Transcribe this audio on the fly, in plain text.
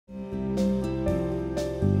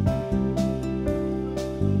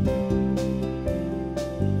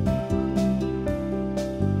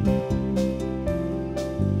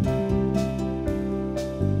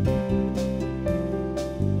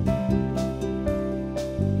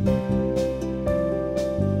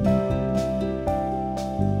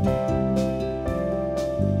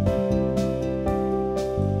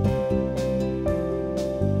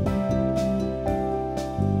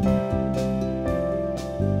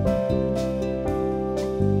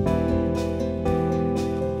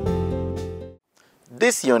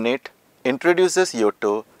This unit introduces you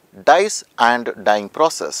to dyes and dyeing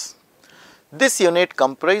process. This unit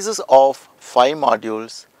comprises of 5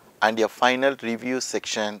 modules and a final review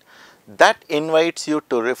section that invites you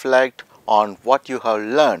to reflect on what you have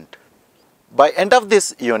learned. By end of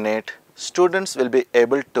this unit, students will be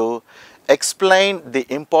able to explain the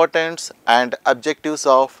importance and objectives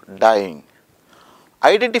of dyeing,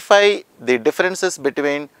 identify the differences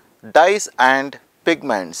between dyes and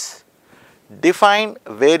pigments, define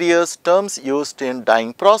various terms used in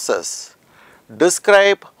dyeing process,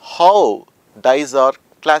 describe how dyes are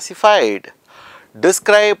classified,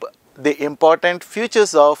 describe the important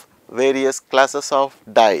features of various classes of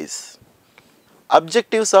dyes.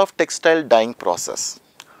 Objectives of textile dyeing process.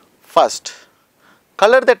 First,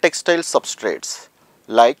 color the textile substrates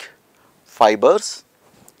like fibers,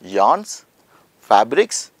 yarns,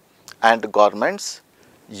 fabrics and garments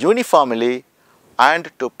uniformly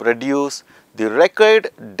and to produce the required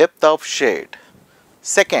depth of shade.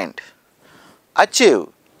 Second, achieve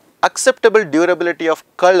acceptable durability of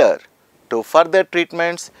color to further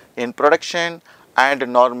treatments in production and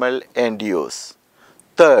normal end use.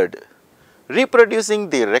 Third, reproducing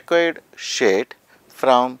the required shade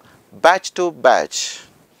from batch to batch.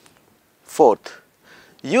 Fourth,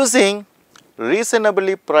 using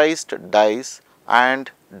reasonably priced dyes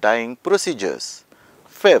and dyeing procedures.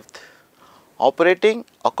 Fifth, operating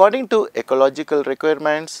according to ecological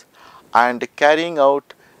requirements and carrying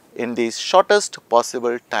out in the shortest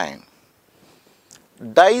possible time.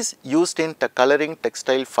 Dyes used in coloring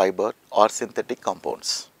textile fiber or synthetic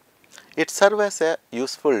compounds. It serves as a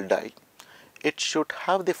useful dye. It should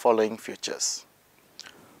have the following features.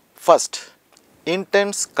 First,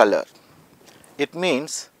 intense color. It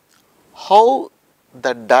means how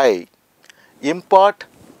the dye impart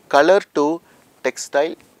color to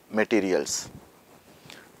textile materials.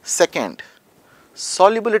 Second,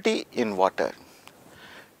 solubility in water.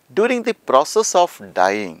 During the process of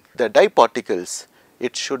dyeing, the dye particles,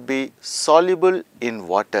 it should be soluble in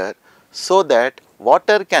water so that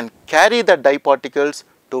water can carry the dye particles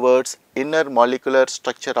towards inner molecular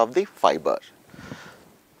structure of the fiber.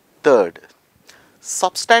 Third,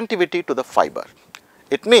 substantivity to the fiber.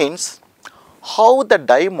 It means how the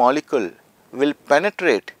dye molecule will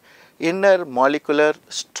penetrate inner molecular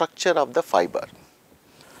structure of the fiber.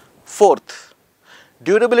 Fourth,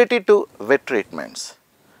 durability to wet treatments.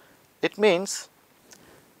 It means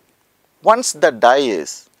once the dye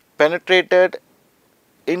is penetrated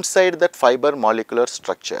inside that fiber molecular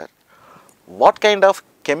structure, what kind of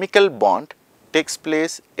chemical bond takes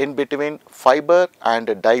place in between fiber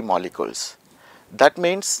and dye molecules. That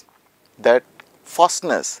means that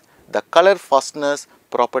fastness, the color fastness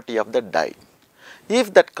property of the dye.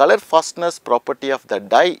 If that color fastness property of the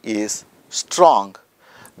dye is strong,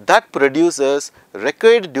 that produces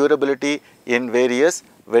required durability in various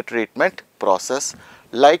wet treatment process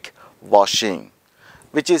like washing,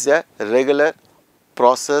 which is a regular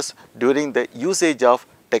process during the usage of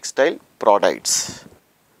textile products.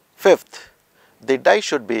 Fifth, the dye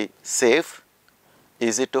should be safe,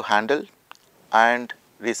 easy to handle and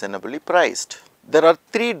reasonably priced. There are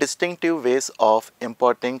 3 distinctive ways of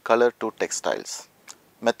importing color to textiles.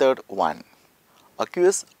 Method 1,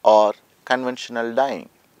 aqueous or conventional dyeing.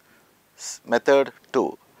 Method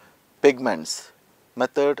 2, pigments.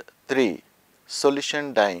 Method 3,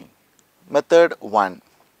 solution dyeing. Method 1,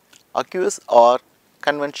 aqueous or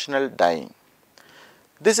conventional dyeing.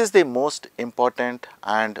 This is the most important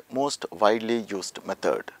and most widely used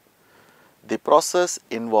method. The process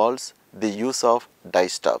involves the use of dye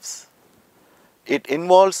stuffs. It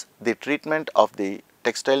involves the treatment of the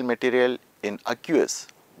textile material in aqueous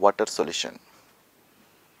water solution.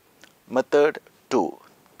 Method 2,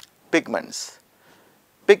 pigments.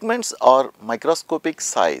 Pigments are microscopic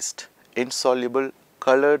sized insoluble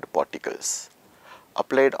colored particles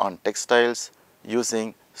applied on textiles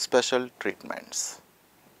using special treatments.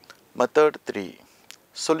 Method 3,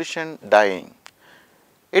 solution dyeing.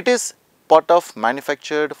 It is part of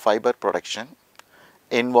manufactured fiber production,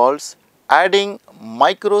 involves adding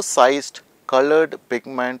micro-sized colored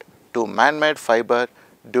pigment to man-made fiber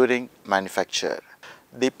during manufacture.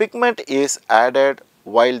 The pigment is added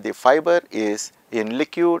while the fiber is in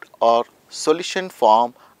liquid or solution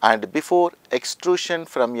form and before extrusion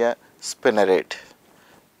from a spinneret.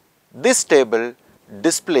 This table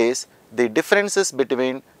displays the differences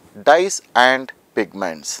between dyes and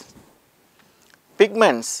pigments.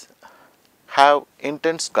 Pigments have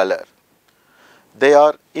intense color. They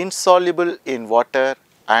are insoluble in water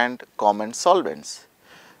and common solvents.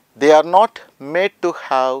 They are not made to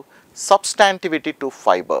have substantivity to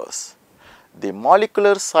fibers. The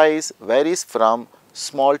molecular size varies from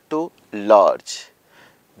small to large.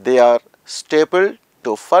 They are stable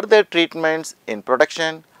to further treatments in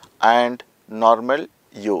production and normal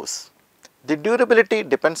use. The durability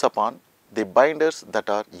depends upon the binders that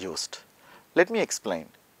are used. Let me explain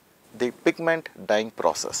the pigment dyeing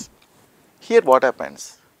process. Here what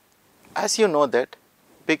happens? As you know that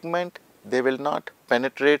pigment, they will not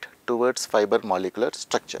penetrate towards fiber molecular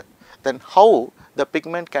structure. Then how the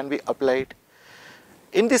pigment can be applied?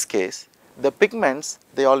 In this case, the pigments,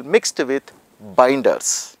 they all mixed with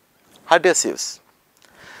binders, adhesives,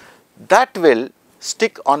 that will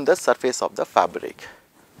stick on the surface of the fabric,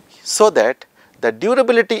 so that the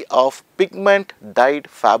durability of pigment dyed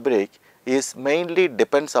fabric is mainly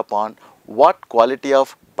depends upon what quality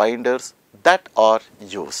of binders that are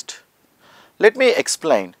used. Let me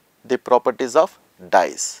explain the properties of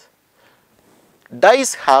dyes.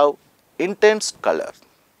 Dyes have intense color.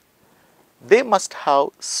 They must have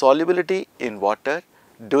solubility in water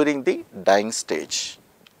during the dyeing stage.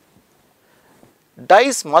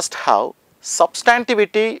 Dyes must have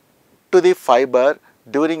substantivity to the fiber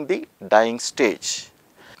during the dyeing stage.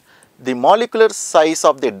 The molecular size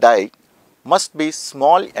of the dye must be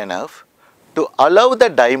small enough to allow the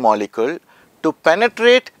dye molecule to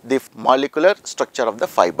penetrate the molecular structure of the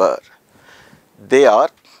fiber. They are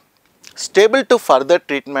stable to further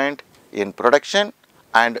treatment in production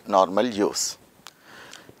and normal use.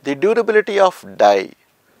 The durability of dye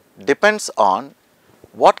depends on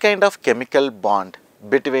what kind of chemical bond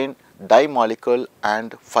between dye molecule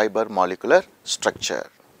and fiber molecular structure.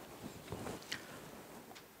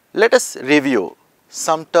 Let us review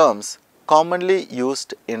some terms commonly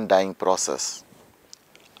used in dyeing process.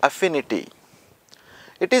 Affinity.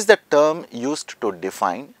 It is the term used to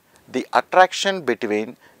define the attraction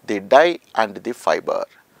between the dye and the fiber.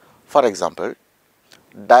 For example,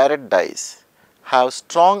 direct dyes have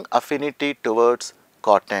strong affinity towards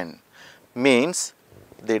cotton, means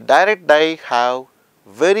the direct dye have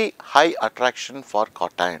very high attraction for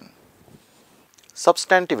cotton.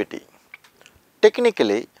 Substantivity.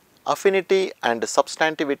 Technically, affinity and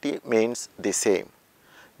substantivity means the same.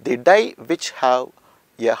 The dye which have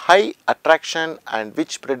a high attraction and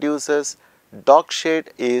which produces dark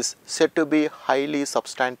shade is said to be highly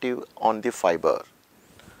substantive on the fiber.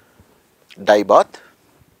 Dye bath.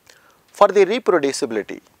 For the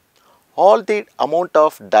reproducibility, all the amount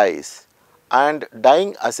of dyes and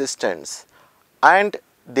dyeing assistants and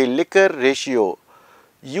the liquor ratio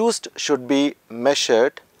used should be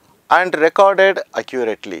measured and recorded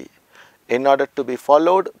accurately in order to be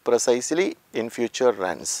followed precisely in future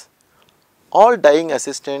runs. All dyeing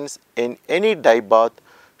assistants in any dye bath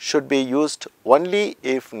should be used only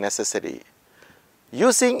if necessary.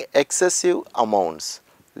 Using excessive amounts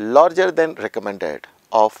larger than recommended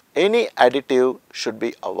of any additive should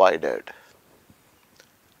be avoided.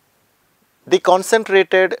 The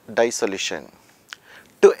concentrated dye solution.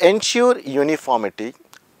 To ensure uniformity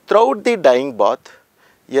throughout the dyeing bath,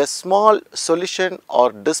 a small solution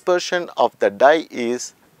or dispersion of the dye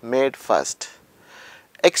is made first.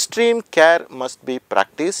 Extreme care must be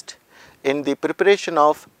practiced in the preparation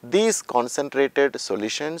of these concentrated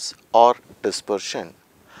solutions or dispersion.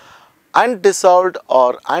 Undissolved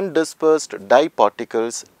or undispersed dye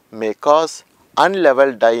particles may cause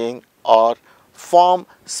unlevel dyeing or form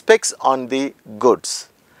specks on the goods.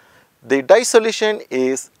 The dye solution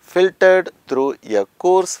is filtered through a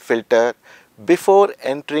coarse filter before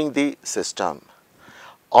entering the system.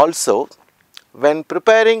 Also, when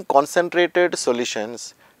preparing concentrated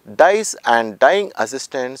solutions, dyes and dyeing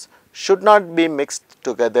assistants should not be mixed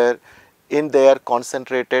together in their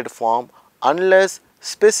concentrated form unless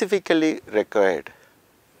specifically required.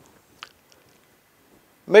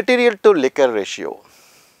 Material to liquor ratio.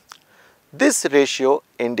 This ratio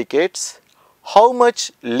indicates how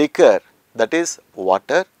much liquor, that is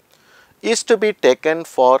water, is to be taken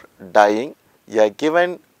for dyeing a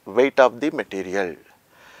given weight of the material.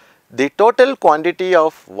 The total quantity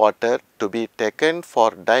of water to be taken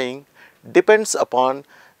for dyeing depends upon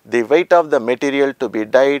the weight of the material to be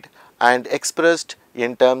dyed and expressed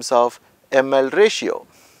in terms of ml ratio.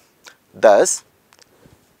 Thus,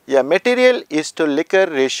 a material is to liquor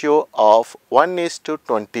ratio of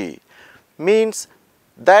 1:20 means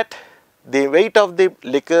that the weight of the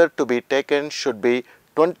liquor to be taken should be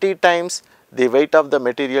 20 times the weight of the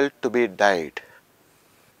material to be dyed.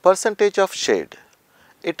 Percentage of shade.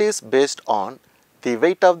 It is based on the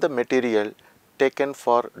weight of the material taken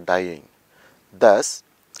for dyeing. Thus,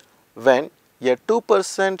 when a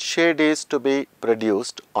 2% shade is to be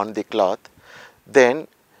produced on the cloth, then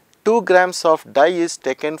 2 grams of dye is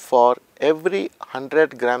taken for every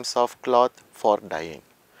 100 grams of cloth for dyeing.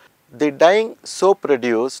 the dyeing so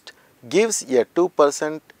produced gives a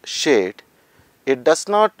 2% shade, it does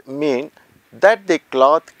not mean that the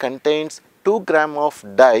cloth contains 2 gram of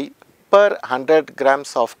dye per 100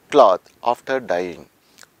 grams of cloth after dyeing.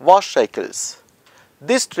 Wash cycles.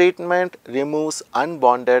 This treatment removes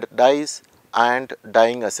unbonded dyes and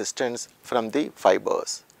dyeing assistants from the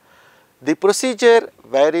fibers. The procedure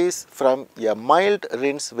varies from a mild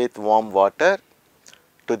rinse with warm water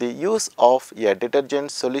to the use of a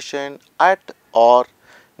detergent solution at or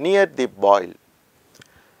near the boil.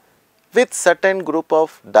 With certain group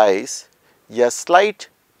of dyes, a slight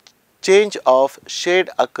change of shade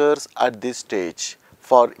occurs at this stage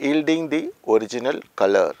for yielding the original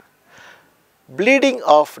color. Bleeding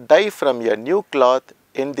of dye from a new cloth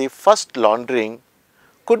in the first laundering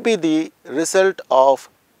could be the result of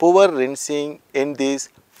poor rinsing in this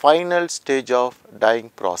final stage of dyeing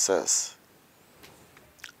process.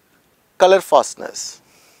 Color fastness.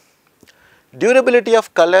 Durability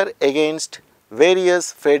of color against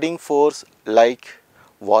various fading force like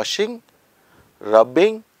washing,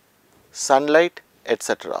 rubbing, sunlight,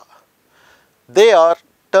 etc. They are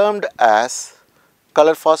termed as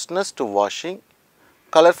color fastness to washing,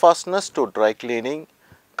 color fastness to dry cleaning,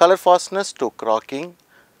 color fastness to cracking,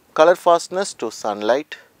 color fastness to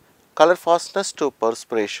sunlight, color fastness to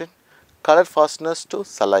perspiration, color fastness to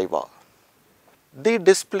saliva. The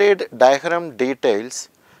displayed diagram details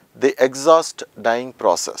the exhaust dyeing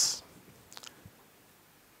process.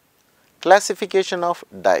 Classification of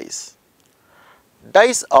dyes.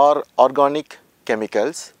 Dyes are organic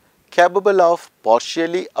chemicals capable of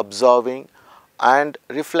partially absorbing and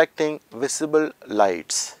reflecting visible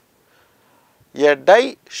lights. A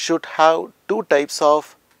dye should have two types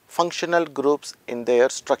of functional groups in their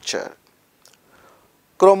structure.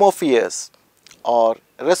 Chromophores are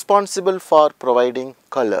responsible for providing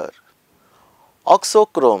color.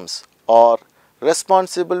 Oxochromes are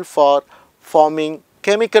responsible for forming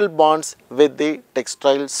chemical bonds with the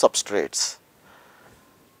textile substrates.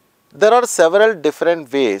 There are several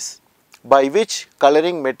different ways by which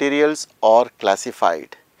coloring materials are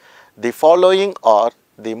classified. The following are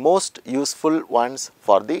the most useful ones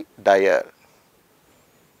for the dyer.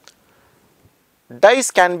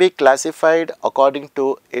 Dyes can be classified according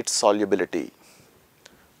to its solubility.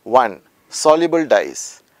 1. Soluble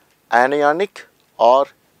dyes, anionic or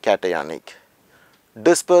cationic.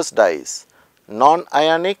 Dispersed dyes,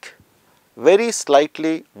 non-ionic, very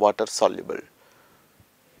slightly water soluble.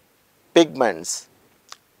 Pigments,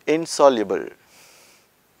 insoluble.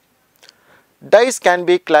 Dyes can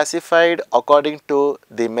be classified according to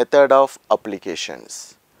the method of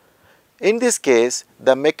applications. In this case,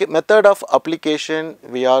 the method of application,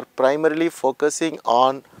 we are primarily focusing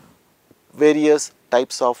on various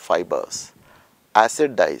types of fibers.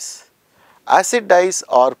 Acid dyes. Acid dyes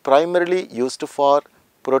are primarily used for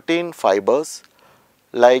protein fibers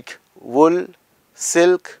like wool,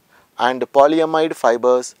 silk and polyamide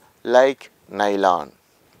fibers like nylon.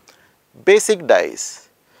 Basic dyes.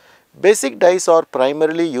 Basic dyes are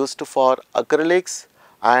primarily used for acrylics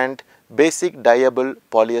and basic dyeable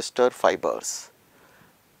polyester fibers.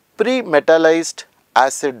 Pre-metallized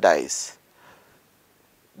acid dyes.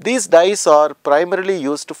 These dyes are primarily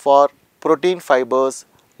used for protein fibers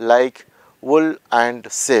like wool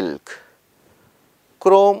and silk.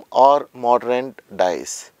 Chrome or mordant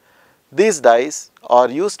dyes. These dyes are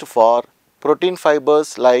used for protein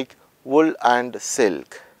fibers like wool and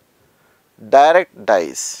silk. Direct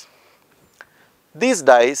dyes. These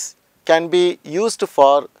dyes can be used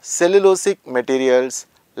for cellulosic materials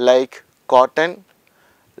like cotton,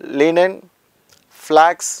 linen,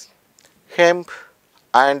 flax, hemp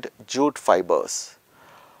and jute fibers.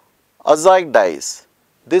 Azoic dyes.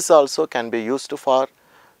 This also can be used for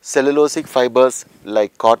cellulosic fibers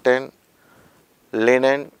like cotton,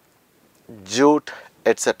 linen, jute,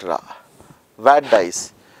 etc. Vat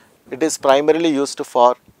dyes. It is primarily used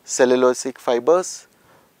for cellulosic fibers.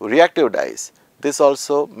 Reactive dyes. This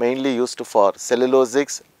also mainly used for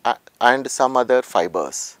cellulosics and some other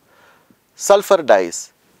fibers. Sulfur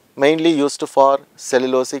dyes, mainly used for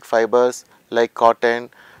cellulosic fibers like cotton,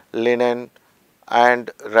 linen and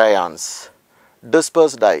rayons.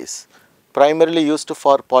 Dispersed dyes, primarily used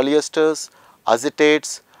for polyesters,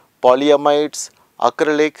 acetates, polyamides,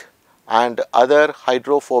 acrylic and other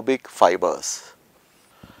hydrophobic fibers.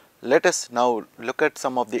 Let us now look at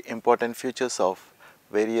some of the important features of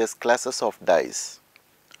various classes of dyes.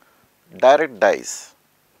 Direct dyes.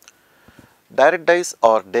 Direct dyes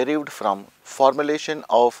are derived from formulation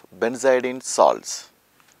of benzidine salts.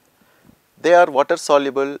 They are water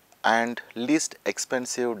soluble and least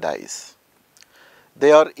expensive dyes.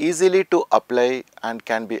 They are easily to apply and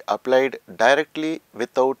can be applied directly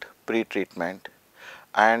without pre-treatment,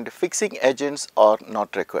 and fixing agents are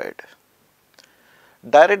not required.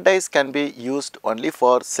 Direct dyes can be used only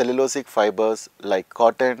for cellulosic fibers like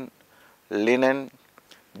cotton, linen,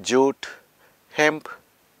 jute, hemp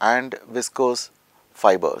and viscose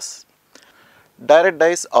fibers. Direct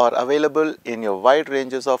dyes are available in a wide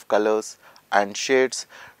ranges of colors and shades,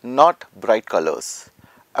 not bright colors.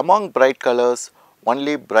 Among bright colors,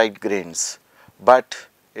 only bright greens, but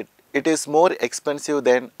it is more expensive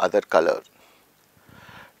than other color.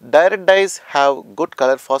 Direct dyes have good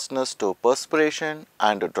color fastness to perspiration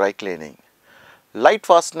and dry cleaning. Light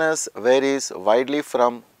fastness varies widely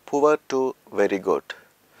from poor to very good.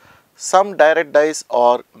 Some direct dyes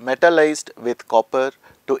are metallized with copper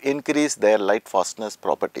to increase their light fastness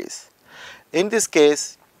properties. In this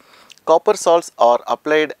case, copper salts are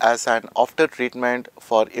applied as an after treatment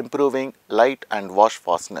for improving light and wash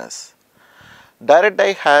fastness. Direct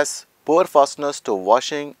dye has poor fastness to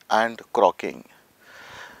washing and crocking.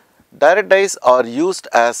 Direct dyes are used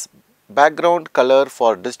as background color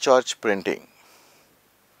for discharge printing.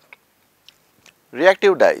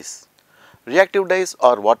 Reactive dyes. Reactive dyes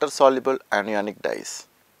are water soluble anionic dyes.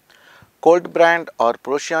 Cold brand or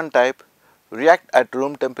Prussian type react at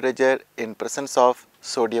room temperature in presence of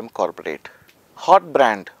sodium carbonate. Hot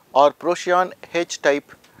brand or Prussian H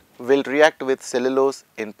type will react with cellulose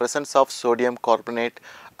in presence of sodium carbonate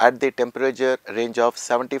at the temperature range of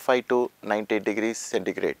 75 to 90 degrees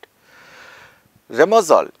centigrade.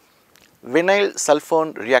 Remazole, vinyl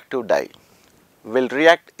sulfone reactive dye, will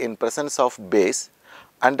react in presence of base,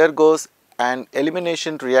 undergoes an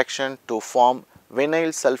elimination reaction to form vinyl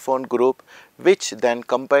sulfone group, which then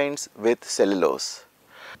combines with cellulose.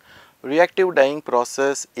 Reactive dyeing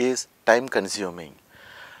process is time consuming.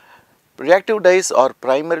 Reactive dyes are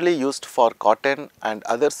primarily used for cotton and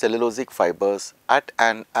other cellulosic fibers at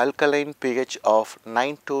an alkaline pH of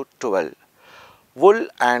 9 to 12. Wool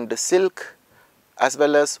and silk as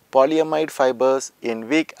well as polyamide fibers in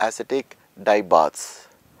weak acetic dye baths.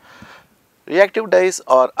 Reactive dyes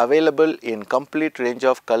are available in complete range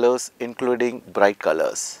of colors including bright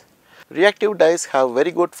colors. Reactive dyes have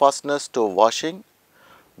very good fastness to washing,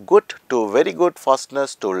 good to very good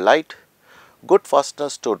fastness to light, good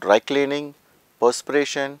fastness to dry cleaning,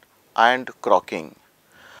 perspiration and crocking.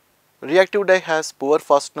 Reactive dye has poor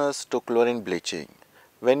fastness to chlorine bleaching.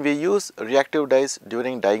 When we use reactive dyes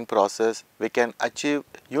during dyeing process, we can achieve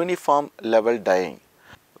uniform level dyeing.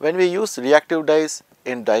 When we use reactive dyes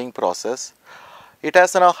in dyeing process, it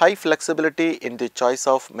has a high flexibility in the choice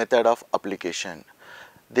of method of application.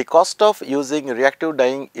 The cost of using reactive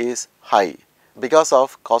dyeing is high because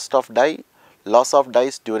of cost of dye, loss of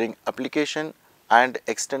dyes during application and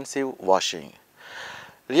extensive washing.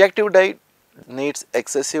 Reactive dye needs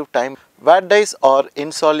excessive time. Wet dyes are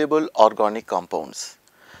insoluble organic compounds.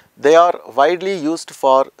 They are widely used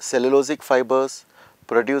for cellulosic fibers,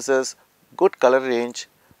 produces good color range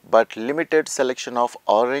but limited selection of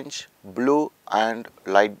orange, blue and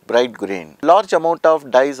light bright green. Large amount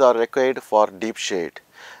of dyes are required for deep shade.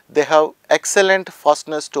 They have excellent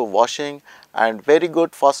fastness to washing and very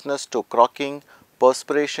good fastness to crocking,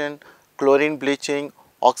 perspiration, chlorine bleaching,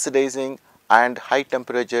 oxidizing and high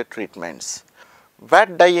temperature treatments.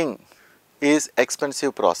 Wet dyeing is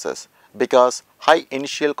expensive process because high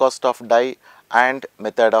initial cost of dye and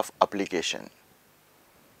method of application.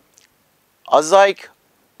 Azoic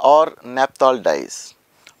or naphthol dyes.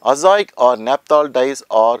 Azoic or naphthol dyes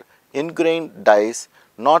are ingrained dyes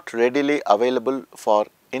not readily available for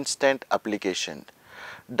instant application.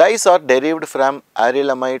 Dyes are derived from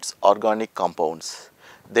arylamides organic compounds.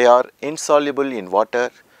 They are insoluble in water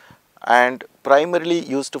and primarily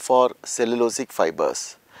used for cellulosic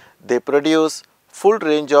fibers. They produce full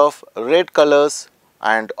range of red colors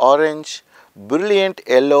and orange, brilliant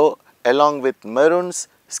yellow along with maroons,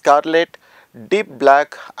 scarlet, deep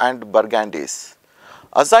black and burgundies.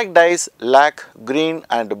 Azoic dyes lack green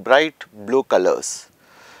and bright blue colors.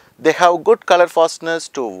 They have good color fastness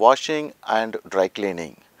to washing and dry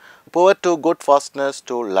cleaning, poor to good fastness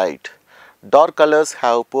to light. Dark colors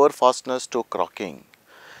have poor fastness to crocking.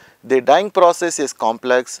 The dyeing process is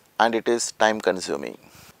complex and it is time consuming.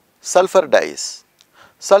 Sulfur dyes.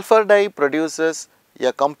 Sulfur dye produces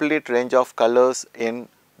a complete range of colors in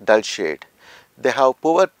dull shade. They have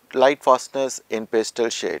poor light fastness in pastel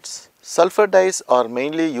shades. Sulfur dyes are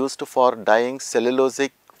mainly used for dyeing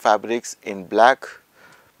cellulosic fabrics in black,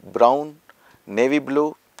 brown, navy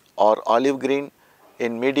blue or olive green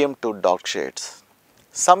in medium to dark shades.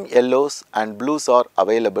 Some yellows and blues are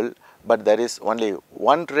available, but there is only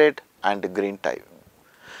one red and green type.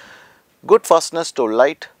 Good fastness to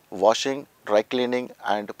light, washing, dry cleaning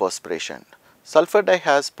and perspiration. Sulfur dye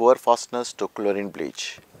has poor fastness to chlorine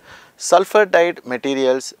bleach. Sulfur dyed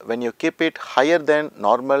materials, when you keep it higher than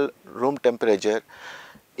normal room temperature,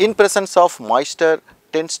 in presence of moisture,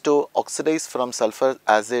 tends to oxidize from sulfur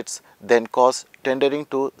acids, then cause tendering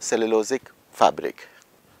to cellulosic fabric.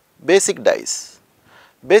 Basic dyes.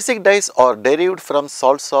 Basic dyes are derived from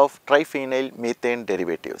salts of triphenyl methane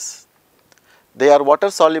derivatives. They are water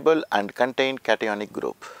soluble and contain cationic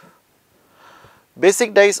group.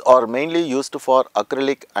 Basic dyes are mainly used for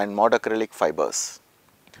acrylic and modacrylic fibers.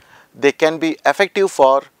 They can be effective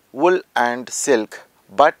for wool and silk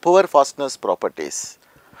but poor fastness properties.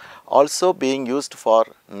 Also being used for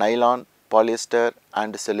nylon, polyester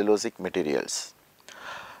and cellulosic materials.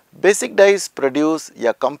 Basic dyes produce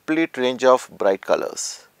a complete range of bright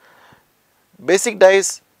colors. Basic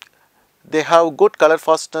dyes, they have good color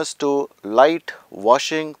fastness to light,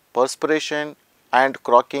 washing, perspiration and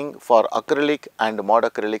crocking for acrylic and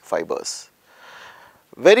modacrylic fibers.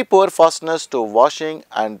 Very poor fastness to washing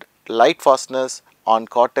and light fastness on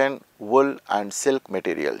cotton, wool and silk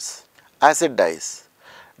materials. Acid dyes.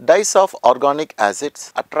 Dyes of organic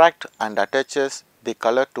acids attract and attaches the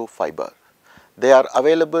color to fiber. They are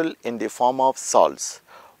available in the form of salts,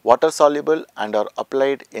 water soluble and are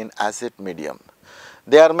applied in acid medium.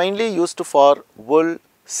 They are mainly used for wool,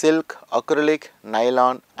 silk, acrylic,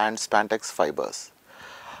 nylon and spandex fibers.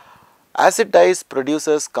 Acid dyes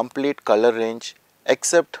produces complete color range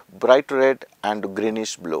except bright red and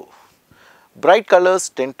greenish blue. Bright colors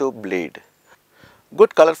tend to bleed.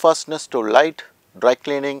 Good color fastness to light, dry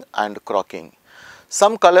cleaning and crocking.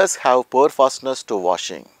 Some colors have poor fastness to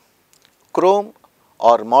washing. Chrome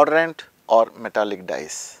or mordant or metallic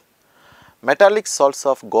dyes. Metallic salts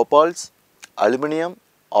of cobalt, aluminum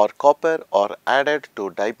or copper are added to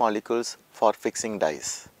dye molecules for fixing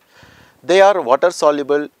dyes. They are water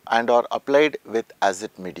soluble and are applied with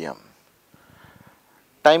acid medium.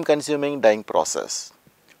 Time consuming dyeing process.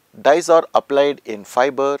 Dyes are applied in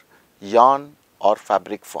fiber, yarn or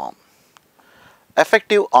fabric form.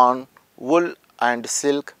 Effective on wool and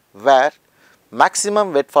silk where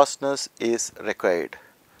maximum wet fastness is required.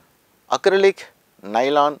 Acrylic,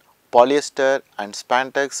 nylon, polyester and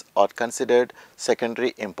spandex are considered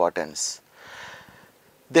secondary importance.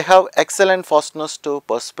 They have excellent fastness to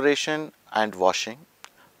perspiration and washing,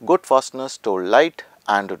 good fastness to light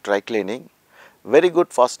and dry cleaning, very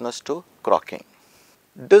good fastness to crocking.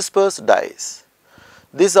 Dispersed dyes.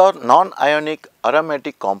 These are non-ionic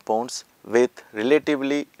aromatic compounds with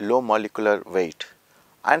relatively low molecular weight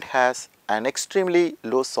and has an extremely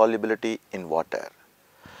low solubility in water.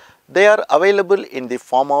 They are available in the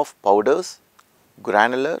form of powders,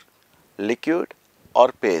 granular, liquid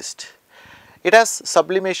or paste. It has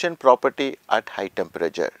sublimation property at high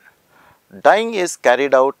temperature. Dyeing is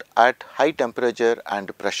carried out at high temperature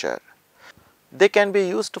and pressure. They can be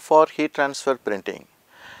used for heat transfer printing.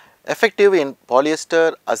 Effective in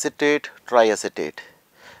polyester, acetate, triacetate.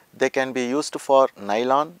 They can be used for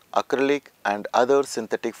nylon, acrylic and other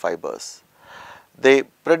synthetic fibers. They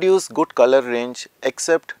produce good color range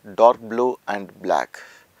except dark blue and black.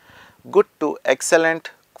 Good to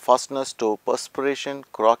excellent fastness to perspiration,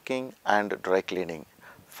 crocking and dry cleaning.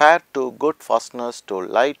 Fair to good fastness to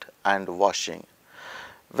light and washing.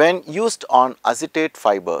 When used on acetate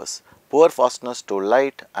fibers, poor fastness to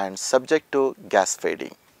light and subject to gas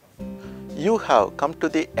fading. You have come to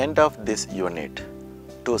the end of this unit.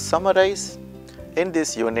 To summarize, in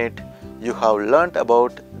this unit, you have learnt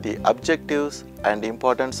about the objectives and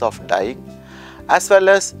importance of dyeing as well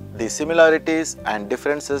as the similarities and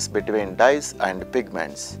differences between dyes and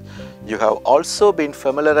pigments. You have also been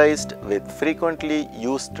familiarized with frequently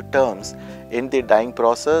used terms in the dyeing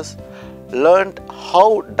process, learned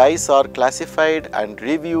how dyes are classified and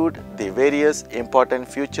reviewed the various important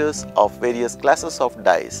features of various classes of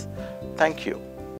dyes. Thank you.